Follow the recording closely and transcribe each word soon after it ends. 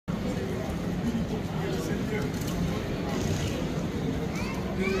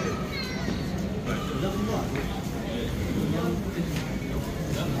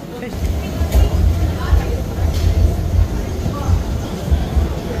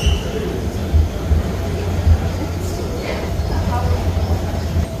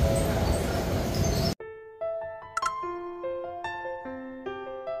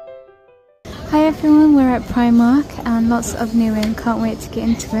at Primark and lots of new in, can't wait to get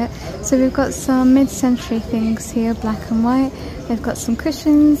into it. So we've got some mid-century things here, black and white. They've got some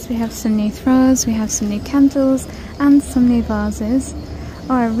cushions, we have some new throws, we have some new candles and some new vases.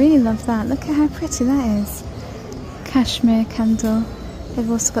 Oh, I really love that, look at how pretty that is. Cashmere candle. They've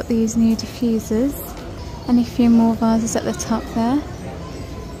also got these new diffusers and a few more vases at the top there.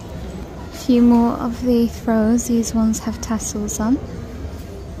 A few more of the throws, these ones have tassels on.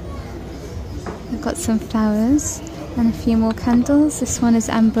 We've got some flowers and a few more candles. This one is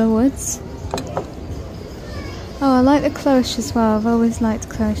amber woods. Oh, I like the cloche as well. I've always liked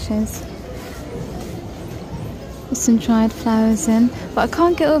cloches. With some dried flowers in. But I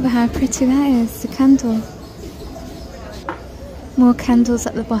can't get over how pretty that is, the candle. More candles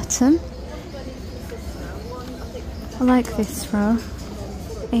at the bottom. I like this row.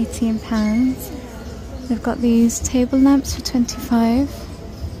 £18. They've got these table lamps for £25.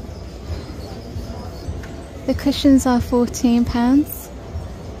 The cushions are £14.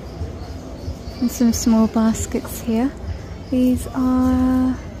 And some small baskets here. These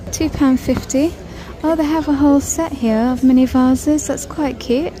are £2.50. Oh, they have a whole set here of mini vases. That's quite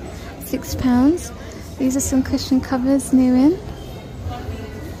cute. £6. These are some cushion covers new in.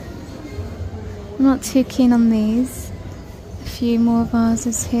 I'm not too keen on these. A few more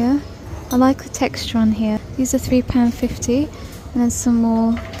vases here. I like the texture on here. These are £3.50. And then some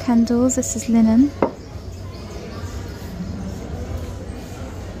more candles. This is linen.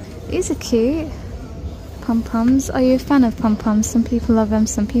 These are cute. Pom-poms. Are you a fan of pom-poms? Some people love them,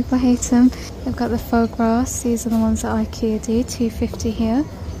 some people hate them. They've got the faux grass. These are the ones that IKEA do. £2.50 here.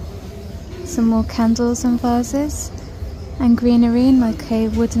 Some more candles and vases. And greenery in like a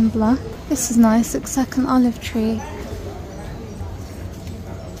wooden block. This is nice. Looks like an olive tree.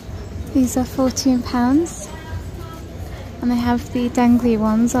 These are £14. And they have the dangly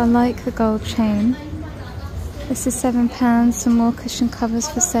ones. I like the gold chain. This is £7, some more cushion covers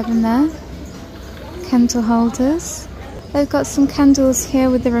for £7 there. Candle holders. They've got some candles here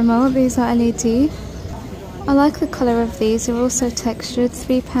with the remote, these are LED. I like the colour of these, they're also textured,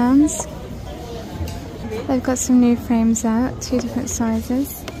 £3. They've got some new frames out, 2 different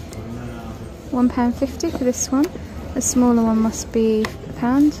sizes. £1.50 for this one. The smaller one must be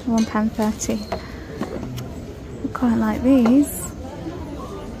 £1, £1.30. I quite like these.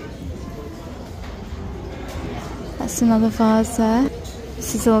 That's another vase there.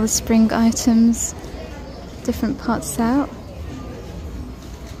 This is all the spring items, different pots out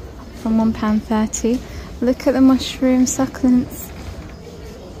from £1.30. Look at the mushroom succulents,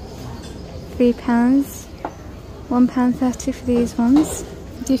 £3, £1.30 for these ones.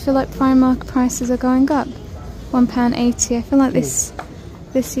 Do you feel like Primark prices are going up? £1.80. I feel like this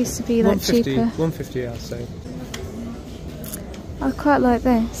used to be like cheaper. £1.50 I'd say. I quite like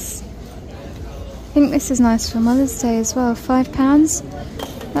this. I think this is nice for Mother's Day as well.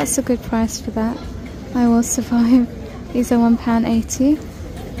 £5. That's a good price for that. I will survive. These are £1.80.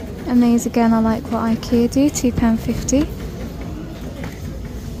 And these again I like what IKEA do, £2.50.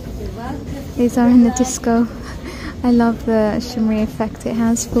 These are in the disco. I love the shimmery effect it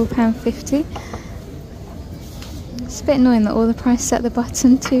has, £4.50. It's a bit annoying that all the prices at the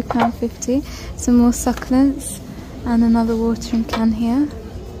bottom, £2.50. Some more succulents and another watering can here.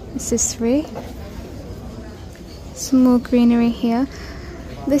 This is £3. Some more greenery here.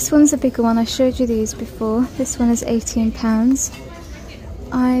 This one's a bigger one, I showed you these before. This one is £18.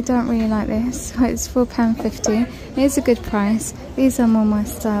 I don't really like this. It's £4.50. It's a good price. These are more my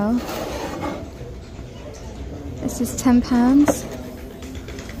style. This is £10.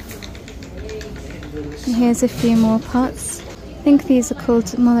 And here's a few more pots. I think these are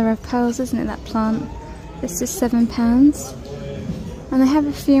called Mother of Pearls, isn't it, that plant? This is £7. And I have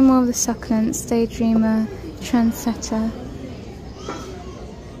a few more of the succulents, Daydreamer, Trendsetter.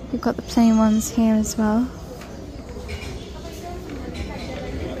 We've got the plain ones here as well.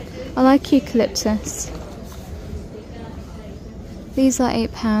 I like eucalyptus. These are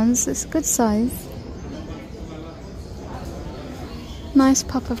 £8. It's a good size. Nice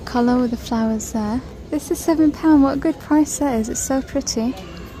pop of colour with the flowers there. This is £7. What a good price that is. It's so pretty.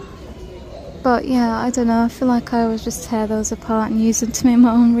 But yeah, I don't know. I feel like I always just tear those apart and use them to make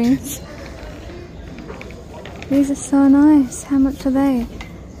my own wreaths. These are so nice. How much are they?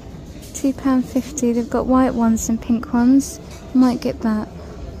 £2.50. They've got white ones and pink ones. I might get that.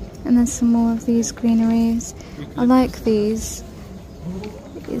 And then some more of these greeneries. I like these.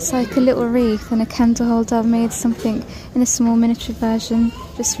 It's like a little wreath and a candle holder. I've made something in a small miniature version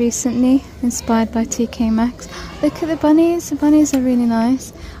just recently, inspired by TK Maxx. Look at the bunnies. The bunnies are really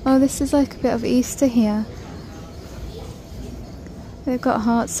nice. Oh, this is like a bit of Easter here. They've got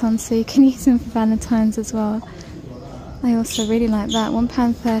hearts on, so you can use them for valentines as well. I also really like that,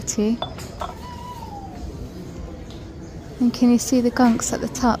 £1.30. And can you see the gunks at the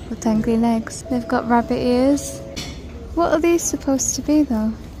top with dangly legs? They've got rabbit ears. What are these supposed to be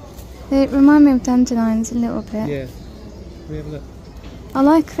though? They remind me of dandelions a little bit. Yeah. Let me have a look. I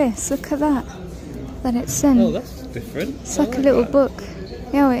like this, look at that. That it's in. Oh, that's different. It's like a little book.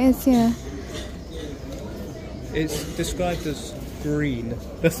 Yeah, it is, yeah. It's described as green.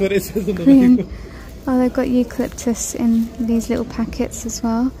 That's what it says on the Green. label. Oh, they've got eucalyptus in these little packets as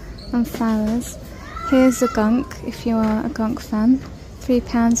well, and flowers. Here's a gunk, if you are a gunk fan.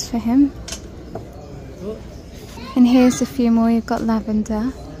 £3 for him. And here's a few more. You've got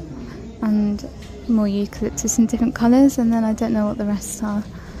lavender and more eucalyptus in different colours, and then I don't know what the rest are.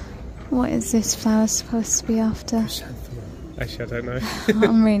 What is this flower supposed to be after? Actually, I don't know.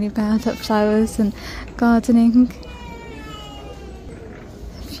 I'm really bad at flowers and gardening.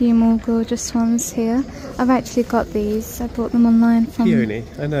 A few more gorgeous ones here. I've actually got these. I bought them online from... Peony,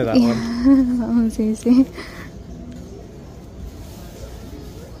 I know that one. That one's easy.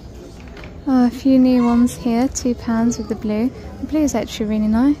 Oh, a few new ones here, £2 with the blue. The blue is actually really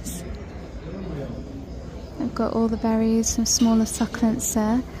nice. I've got all the berries, some smaller succulents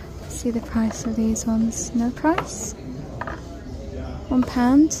there. See the price of these ones. No price?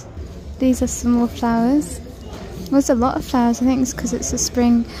 £1. These are some more flowers. There's a lot of flowers, I think it's because it's the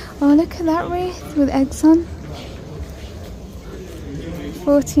spring. Oh, look at that wreath with eggs on.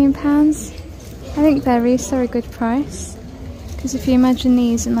 £14. I think their wreaths are a good price. Because if you imagine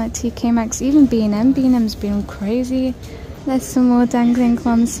these in like TK Maxx, even B&M's been all crazy. There's some more dangling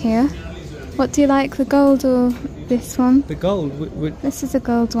ones here. What do you like, the gold or this one? The gold? This is a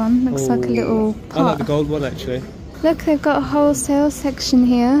gold one, looks like a little pot. I like the gold one actually. Look, they've got a wholesale section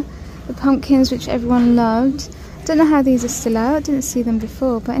here. The pumpkins, which everyone loved. Don't know how these are still out, didn't see them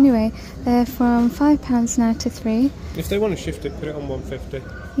before, but anyway, they're from £5 now to £3. If they want to shift it, put it on £1.50.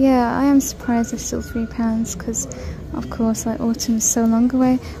 Yeah, I am surprised they're still £3 because, of course, like autumn is so long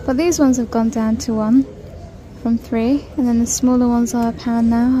away. But these ones have gone down to £1 from £3, and then the smaller ones are £1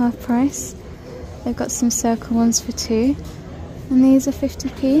 now, half price. They've got some circle ones for £2, and these are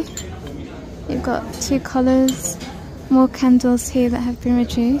 50p. You've got 2 colours, more candles here that have been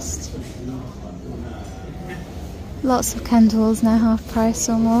reduced. Lots of candles now, half price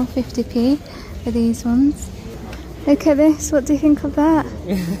or more, 50p for these ones. Look at this, what do you think of that?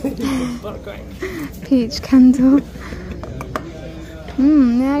 Peach candle.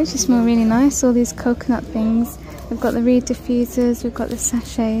 They actually smell really nice, all these coconut things. We've got the reed diffusers, we've got the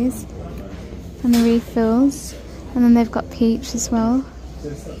sachets and the refills, and then they've got peach as well.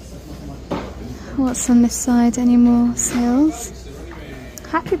 What's on this side? Any more sales?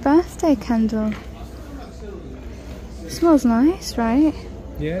 Happy birthday candle. Smells nice, right?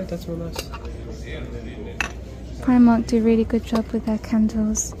 Yeah, that's real nice. Primark do a really good job with their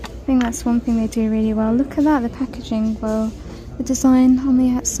candles. I think that's one thing they do really well. Look at that, the packaging, well, the design on the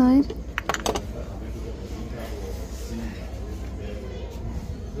outside.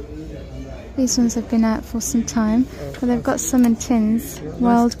 These ones have been out for some time, but they've got some in tins,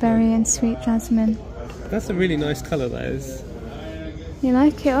 wild berry and sweet jasmine. That's a really nice colour, that is. You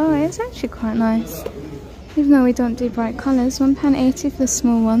like it? Oh, it's actually quite nice. Even though we don't do bright colours, £1.80 for the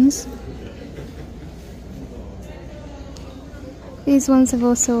small ones. These ones have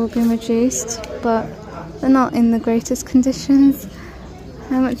also all been reduced, but they're not in the greatest conditions.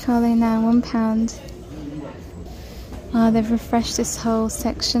 How much are they now? £1. Oh, they've refreshed this whole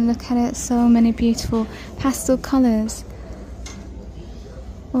section. Look at it, so many beautiful pastel colours.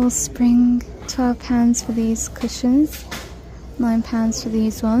 All spring. £12 for these cushions, £9 for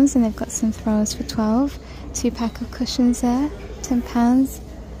these ones, and they've got some throws for £12. 2-pack of cushions there, £10.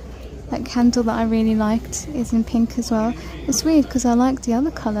 That candle that I really liked is in pink as well. It's weird because I like the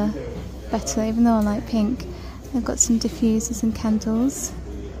other colour better, even though I like pink. I've got some diffusers and candles.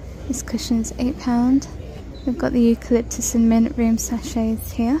 This cushion's £8. We've got the eucalyptus and mint room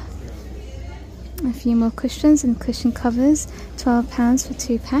sachets here. A few more cushions and cushion covers, £12 for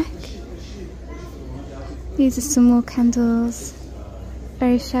 2-pack. These are some more candles,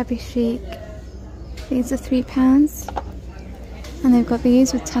 very shabby chic. These are £3. And they've got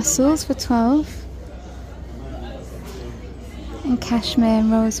these with tassels for £12. And cashmere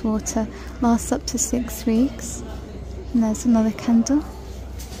and rose water lasts up to 6 weeks. And there's another candle.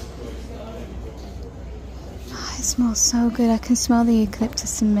 Oh, it smells so good. I can smell the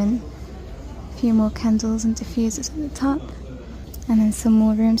eucalyptus and mint. A few more candles and diffusers at the top. And then some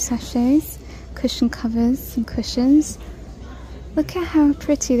more room sachets, cushion covers and cushions. Look at how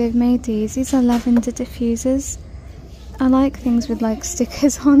pretty they've made these. These are lavender diffusers. I like things with like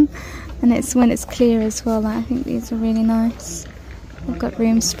stickers on, and it's when it's clear as well. Like, I think these are really nice. I've got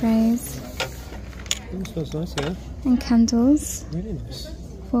room sprays. It smells nice, yeah. And candles. Really nice.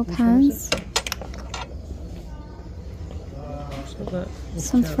 £4.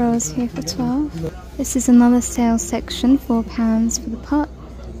 Some throws here for 12. This is another sale section, £4 for the pot.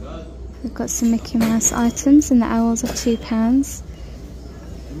 We've got some Mickey Mouse items, and the owls are £2.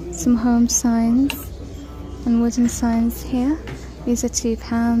 Some home signs and wooden signs here. These are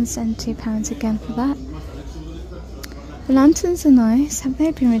 £2 and £2 again for that. The lanterns are nice. Have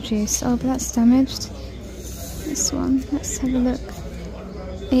they been reduced? Oh, but that's damaged. This one, let's have a look.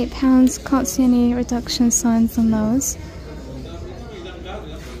 £8. Can't see any reduction signs on those.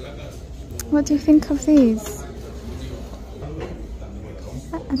 What do you think of these?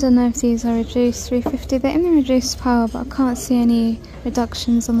 I don't know if these are reduced, £3.50. They're in the reduced pile, but I can't see any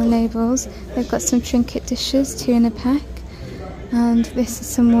reductions on the labels. They've got some trinket dishes, 2 in a pack. And this is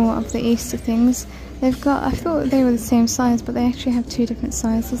some more of the Easter things. They've got, I thought they were the same size, but they actually have 2 different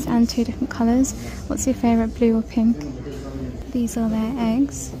sizes and 2 different colours. What's your favourite, blue or pink? These are their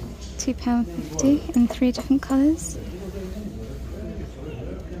eggs, £2.50 in 3 different colours.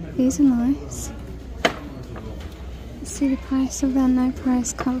 These are nice. Let's see the price of that. No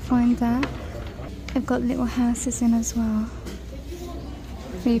price, can't find that. They've got little houses in as well.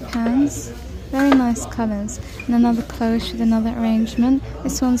 £3. Very nice colours. And another cloche with another arrangement.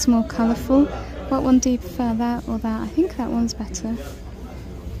 This one's more colourful. What one do you prefer, that or that? I think that one's better.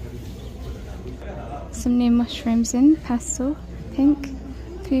 Some new mushrooms in pastel pink,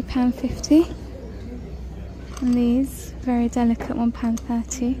 £3.50. And these, very delicate,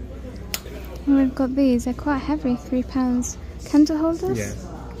 £1.30. And we've got these, they're quite heavy, £3. Candle holders? Yeah.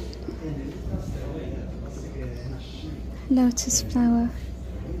 Lotus flower,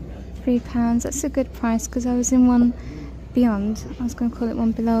 £3. That's a good price, because I was in one beyond, I was going to call it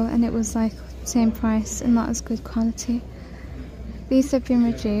one below, and it was like same price and not as good quality. These have been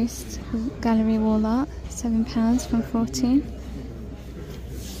reduced. Gallery wall art, £7 from 14.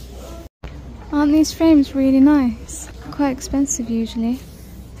 Aren't these frames really nice? Quite expensive usually.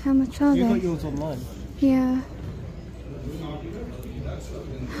 How much are they? You got yours online? Yeah.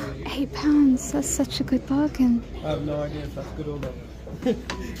 £8. That's such a good bargain. I have no idea if that's good or not.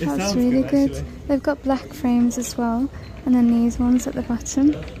 That's really good. They've got black frames as well, and then these ones at the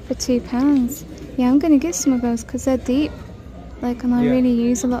bottom for £2. Yeah, I'm going to get some of those because they're deep. Like, and I really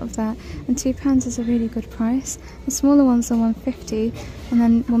use a lot of that. And £2 is a really good price. The smaller ones are £1.50 and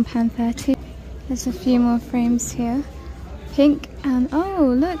then £1.30. There's a few more frames here. Pink and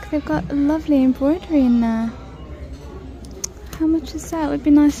oh look, they've got a lovely embroidery in there. How much is that? It would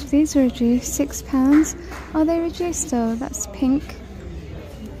be nice if these were reduced. £6. Are they reduced though? That's pink.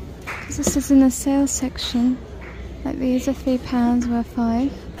 Because this is in the sale section. Like these are £3 worth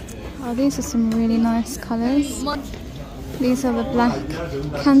 5. Oh, these are some really nice colours. These are the black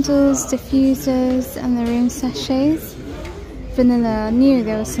candles, diffusers, and the room sachets. Vanilla. I knew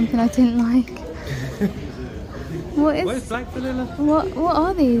there was something I didn't like. What is black vanilla? What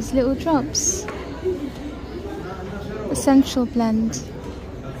are these little drops? Essential blend.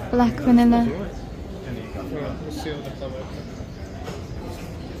 Black vanilla.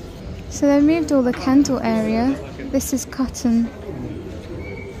 So they moved all the candle area. This is cotton.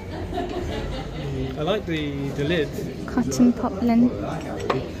 I like the lid. Cotton poplin.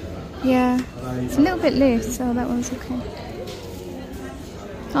 Yeah, it's a little bit loose, so that one's okay.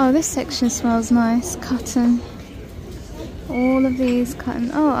 Oh, this section smells nice. Cotton. All of these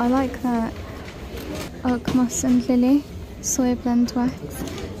cotton. Oh, I like that. Oak moss and lily. Soy blend wax.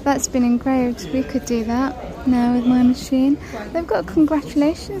 That's been engraved. We could do that now with my machine. They've got a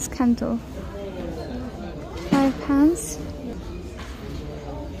congratulations candle. £5.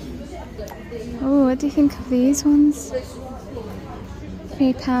 Oh, what do you think of these ones?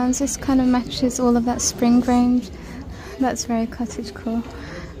 £3. This kind of matches all of that spring range. That's very cottagecore.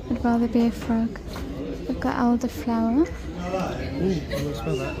 I'd rather be a frog. We've got elderflower. Ooh, you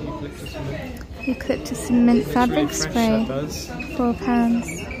smell that? Eucalyptus mint. Eucalyptus and mint fabric really spray.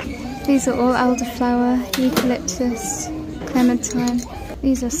 £4. These are all elderflower, eucalyptus, clementine.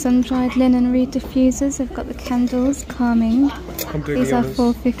 These are sun-dried linen reed diffusers. They've got the candles, calming. These are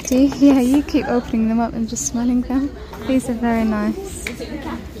 £4.50. Yeah, you keep opening them up and just smelling them. These are very nice.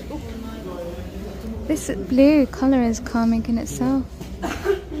 This blue colour is calming in itself.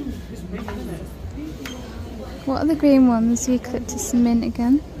 What are the green ones? Eucalyptus and mint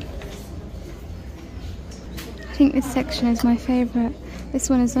again. I think this section is my favourite. This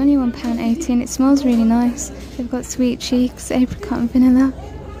one is only £1.80. It smells really nice. They've got sweet cheeks, apricot and vanilla.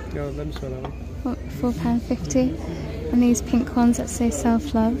 Yeah, let me smell that one. £4.50. and these pink ones that say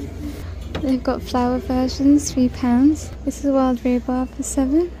self-love. They've got flower versions, £3. This is wild rhubarb for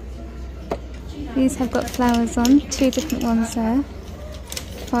 £7. These have got flowers on, 2 different ones there,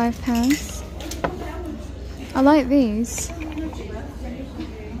 £5. I like these.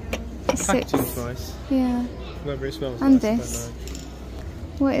 Packaging price. Yeah. Whether it smells and nice, this. I don't know.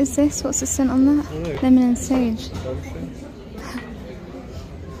 What is this? What's the scent on that? I don't know. Lemon and sage.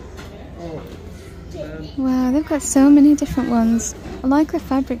 Oh, Wow, they've got so many different ones. I like the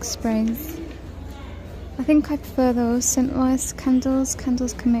fabric sprays. I think I prefer those scent-wise candles.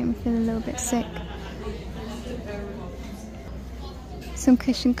 Candles can make me feel a little bit sick. Some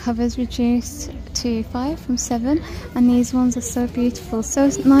cushion covers reduced to 5 from 7, and these ones are so beautiful, so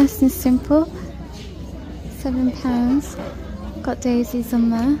nice and simple. £7. Got daisies on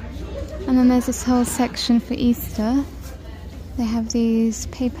there, and then there's this whole section for Easter. They have these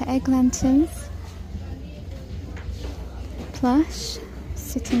paper egg lanterns, plush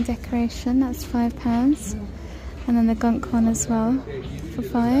sitting decoration, that's £5, and then the gunk one as well for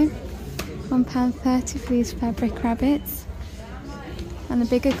 £5. £1.30 for these fabric rabbits, and the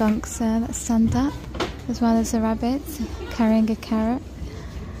bigger gunks there that stand up, as well as the rabbits carrying a carrot.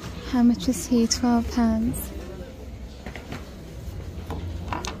 How much is he? £12.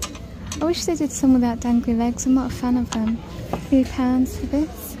 I wish they did some without dangly legs. I'm not a fan of them. £3 for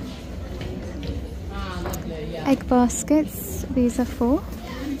this. Egg baskets. These are 4.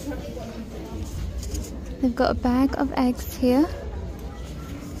 They've got a bag of eggs here.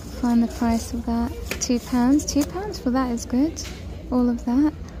 Find the price of that. £2. £2 for that is good. All of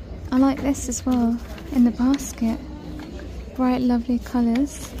that. I like this as well in the basket. Bright, lovely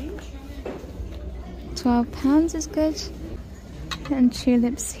colours. £12 is good. And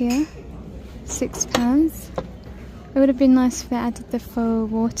tulips here. £6. It would have been nice if they added the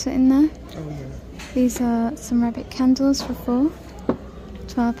faux water in there. oh yeah. These are some rabbit candles for £4.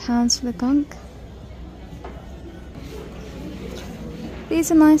 £12 for the gunk.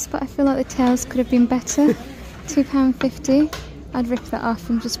 These are nice, but I feel like the tails could have been better. £2.50. I'd rip that off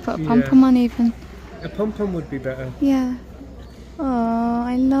and just put a pom-pom on even. A pom-pom would be better. Yeah. Oh,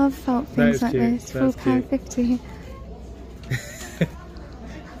 I love felt things like cute. this. That's £4.50.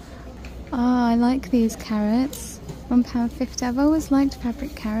 Oh, I like these carrots. £1.50. I've always liked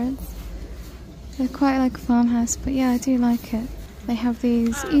fabric carrots. They're quite like a farmhouse, but yeah, I do like it. They have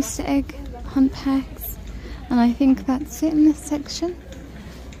these Easter egg hunt packs, and I think that's it in this section.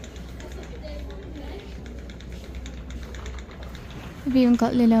 I've even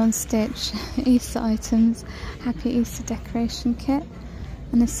got Lilo and Stitch Easter items. Happy Easter decoration kit,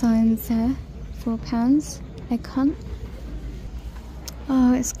 and the signs there. £4. Egg hunt.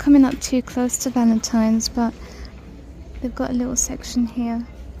 Oh, it's coming up too close to Valentine's, but they've got a little section here.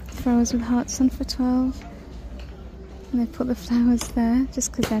 Flowers with hearts on for £12. And they put the flowers there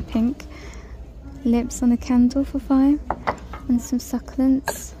just because they're pink. Lips on a candle for £5. And some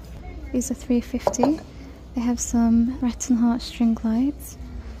succulents. These are £3.50. They have some rat and heart string lights.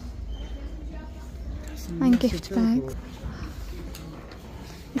 And gift bags.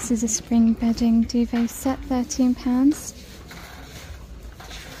 This is a spring bedding duvet set, £13.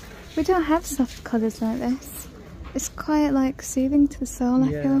 We don't have soft colours like this. It's quite like soothing to the soul,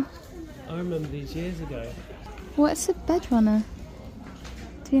 I feel. I remember these years ago. What's a bed runner?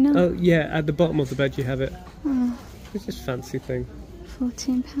 Do you know? Oh yeah, at the bottom of the bed you have it. Oh, It's just a fancy thing.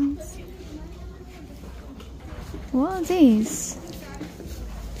 £14. What are these?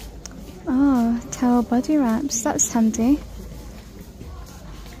 Oh, towel body wraps. That's handy.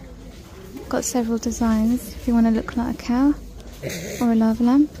 Got several designs if you want to look like a cow or a lava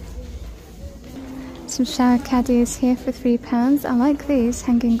lamp. Some shower caddies here for £3. I like these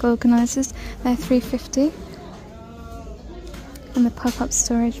hanging organisers. They're £3.50. And the pop-up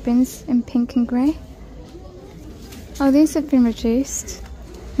storage bins in pink and grey. Oh, these have been reduced.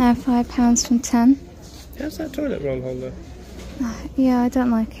 Now £5 from £10. How's that toilet roll holder? Yeah, I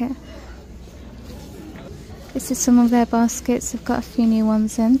don't like it. This is some of their baskets. They've got a few new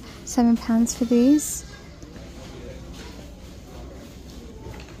ones in. £7 for these.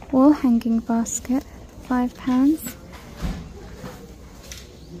 Wall hanging basket, £5.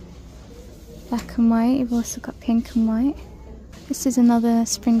 Black and white. You've also got pink and white. This is another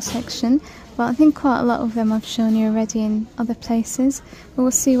spring section, but I think quite a lot of them I've shown you already in other places. But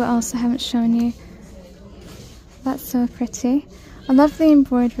we'll see what else I haven't shown you. That's so pretty. I love the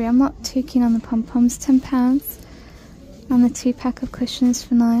embroidery. I'm not too keen on the pom-poms. £10. And the 2-pack of cushions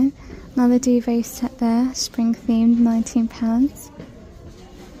for £9. Another duvet set there, spring themed, £19.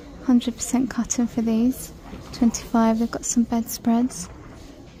 100% cotton for these, £25. They've got some bedspreads.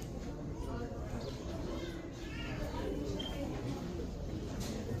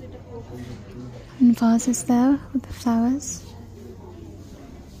 wooden vases there with the flowers.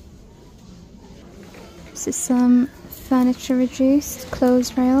 This is some furniture reduced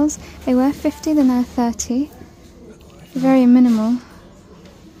clothes rails. They were 50, they're now 30. Very minimal.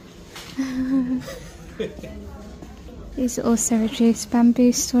 These are also reduced.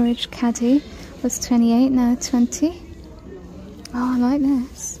 Bamboo storage caddy was 28, now 20. Oh, I like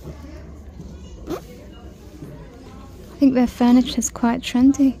this. I think their furniture is quite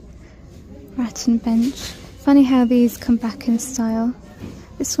trendy. Rattan bench. Funny how these come back in style.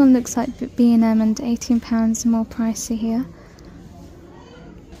 This one looks like B&M and £18 more pricey here.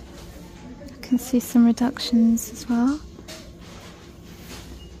 I can see some reductions as well.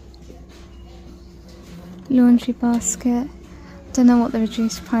 Laundry basket. Don't know what the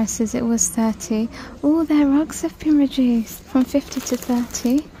reduced price is. It was 30. Oh, their rugs have been reduced from 50 to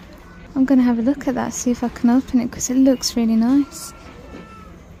 30. I'm going to have a look at that, see if I can open it, because it looks really nice.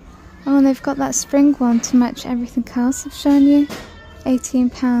 Oh, and they've got that spring one to match everything else I've shown you.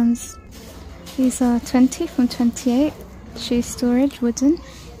 £18. These are 20 from 28. Shoe storage, wooden.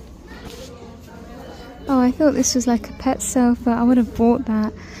 Oh, I thought this was like a pet sofa. I would have bought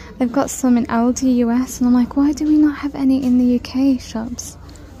that. They've got some in Aldi US, and I'm like, why do we not have any in the UK shops?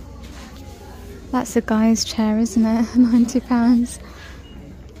 That's a guy's chair, isn't it? £90.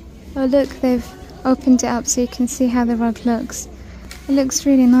 Oh look, they've opened it up so you can see how the rug looks. It looks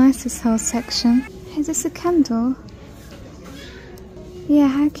really nice, this whole section. Is this a candle? Yeah,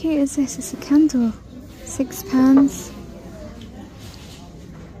 how cute is this? It's a candle. £6.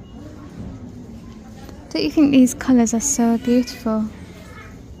 Don't you think these colours are so beautiful?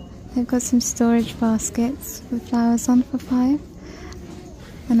 They've got some storage baskets with flowers on for £5.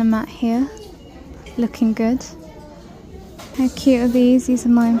 And a mat here. Looking good. How cute are these? These are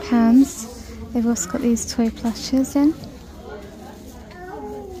 £9. They've also got these toy plushes in.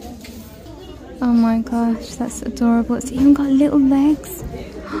 Oh my gosh, that's adorable. It's even got little legs.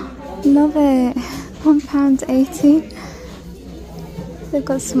 Love it. £1.80. They've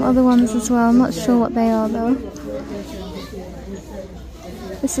got some other ones as well. I'm not sure what they are though.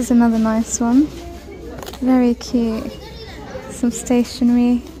 This is another nice one. Very cute. Some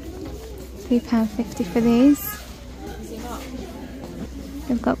stationery. £3.50 for these.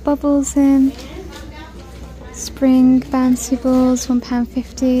 They've got bubbles in. Spring bouncy balls,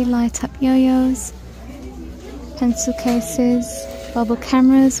 £1.50. Light up yo-yos. Pencil cases. Bubble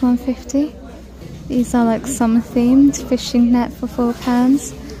cameras, £1.50. These are like summer themed. Fishing net for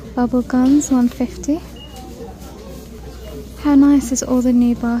 £4. Bubble guns, £1.50. How nice is all the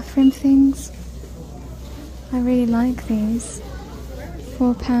new bathroom things? I really like these.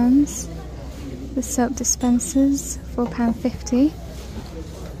 £4. The soap dispensers, £4.50.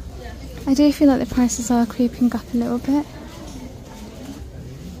 I do feel like the prices are creeping up a little bit.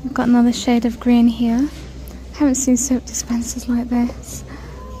 We've got another shade of green here. I haven't seen soap dispensers like this.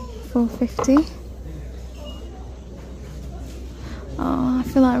 £4.50. Oh, I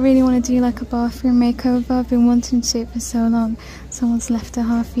feel like I really want to do like a bathroom makeover. I've been wanting to for so long. Someone's left a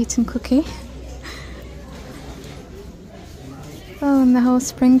half-eaten cookie. Oh, and the whole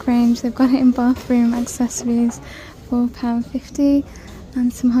spring range, they've got it in bathroom accessories, £4.50,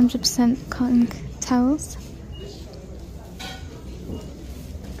 and some 100% cotton towels.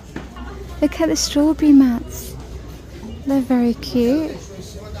 Look at the strawberry mats. They're very cute.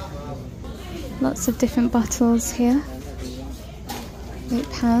 Lots of different bottles here.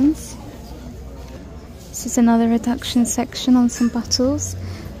 £8. This is another reduction section on some bottles.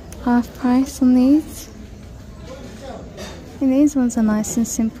 Half price on these. And these ones are nice and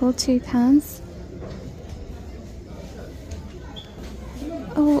simple, £2.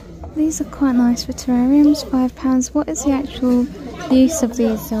 Oh, these are quite nice for terrariums, £5. What is the actual use of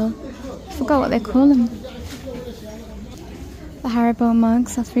these though? I forgot what they call them. The Haribo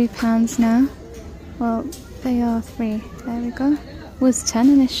mugs are £3 now. Well, they are 3. There we go. Was 10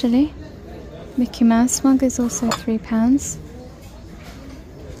 initially. Mickey Mouse mug is also £3.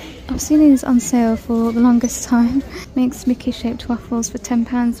 I've seen these on sale for the longest time. Makes Mickey shaped waffles for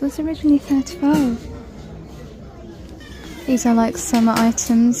 £10. Was originally 35. These are like summer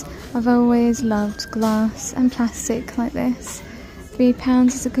items. I've always loved glass and plastic like this. £3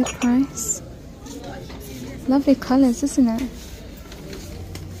 is a good price. Lovely colours, isn't it?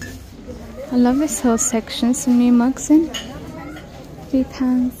 I love this whole section. Some new mugs in.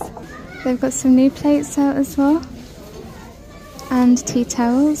 £3. They've got some new plates out as well. And tea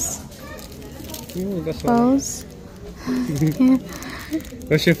towels. Ooh, that's bowls. Yeah.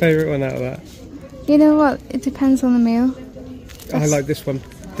 What's your favourite one out of that? You know what? It depends on the meal. I like this one.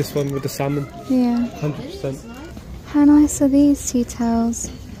 This one with the salmon. Yeah. 100%. How nice are these tea towels?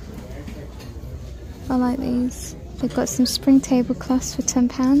 I like these. They've got some spring tablecloths for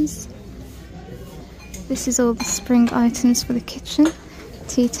 £10. This is all the spring items for the kitchen.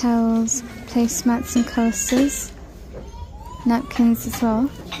 Tea towels, placemats and coasters. Napkins as well.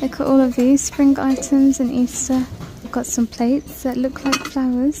 Look at all of these spring items and Easter. We've got some plates that look like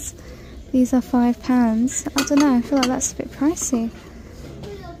flowers. These are £5. I don't know, I feel like that's a bit pricey.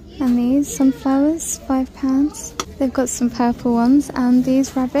 And these sunflowers, £5. They've got some purple ones, and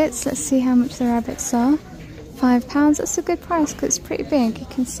these rabbits, let's see how much the rabbits are. £5, that's a good price because it's pretty big. You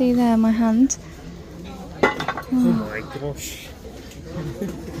can see there my hand. Oh my gosh.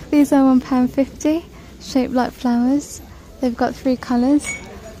 These are £1.50, shaped like flowers. They've got 3 colours.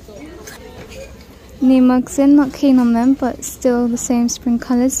 New mugs in, not keen on them, but still the same spring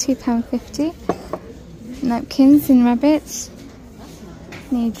colours, £2.50. Napkins in rabbits.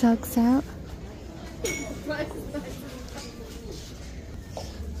 New jugs out.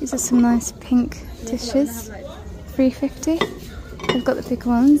 These are some nice pink dishes, £3.50. They've got the big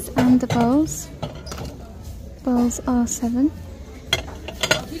ones and the bowls. Bowls are £7.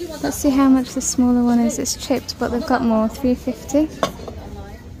 Let's see how much the smaller one is. It's chipped, but they've got more, £3.50.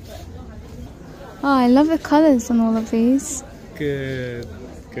 Oh, I love the colours on all of these. Good,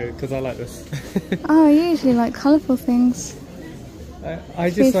 good, because I like this. Oh, I usually like colourful things. I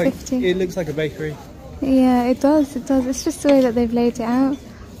just like, it looks like a bakery. Yeah, it does, it does. It's just the way that they've laid it out.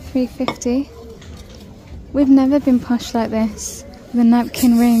 £3.50. We've never been posh like this. The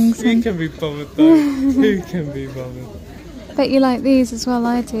napkin rings. Who can be bothered though? Who can be bothered? Bet you like these as well,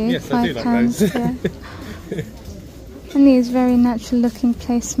 I do. Yes, I do like those. Yeah. And these very natural looking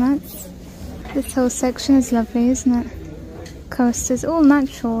placemats. This whole section is lovely, isn't it? Coasters, all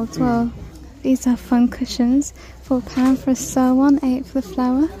natural as well. These are fun cushions. £4 for a star one, £8 for the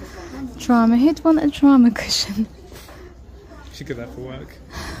flower. Drama, who'd want a drama cushion? Should get that for work.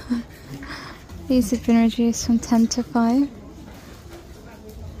 These have been reduced from 10 to 5.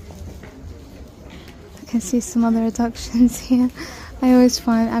 I can see some other reductions here. I always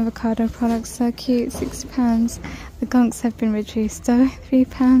find avocado products so cute, £6. The gunks have been reduced though,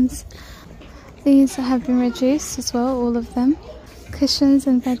 £3. These have been reduced as well, all of them. Cushions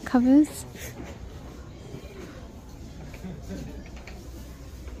and bed covers.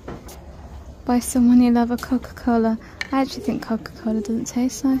 Buy someone you love a Coca-Cola. I actually think Coca-Cola doesn't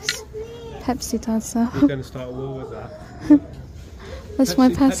taste nice. Pepsi does though. We're going to start a war with that. That's my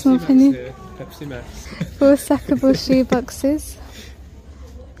personal opinion. Pepsi Max. 4 stackable shoe boxes.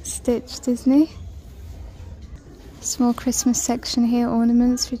 Stitch Disney. Small Christmas section here,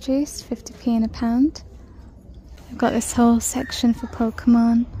 ornaments reduced, 50p and £1. We've got this whole section for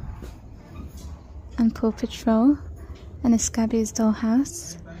Pokemon and Paw Patrol and a Scabby's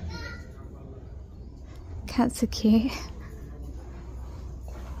dollhouse. Cats are cute.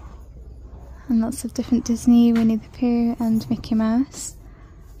 And lots of different Disney, Winnie the Pooh and Mickey Mouse.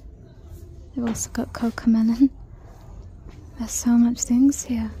 They've also got Cocomelon. There's so much things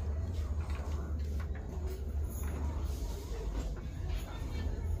here.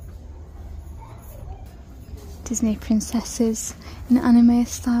 Disney princesses in anime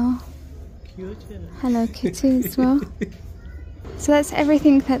style. Hello Kitty as well. So that's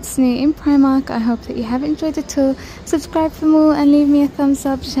everything that's new in Primark. I hope that you have enjoyed it all. Subscribe for more and leave me a thumbs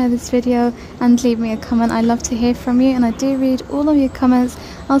up, share this video and leave me a comment. I love to hear from you and I do read all of your comments.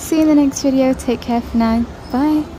 I'll see you in the next video. Take care for now. Bye.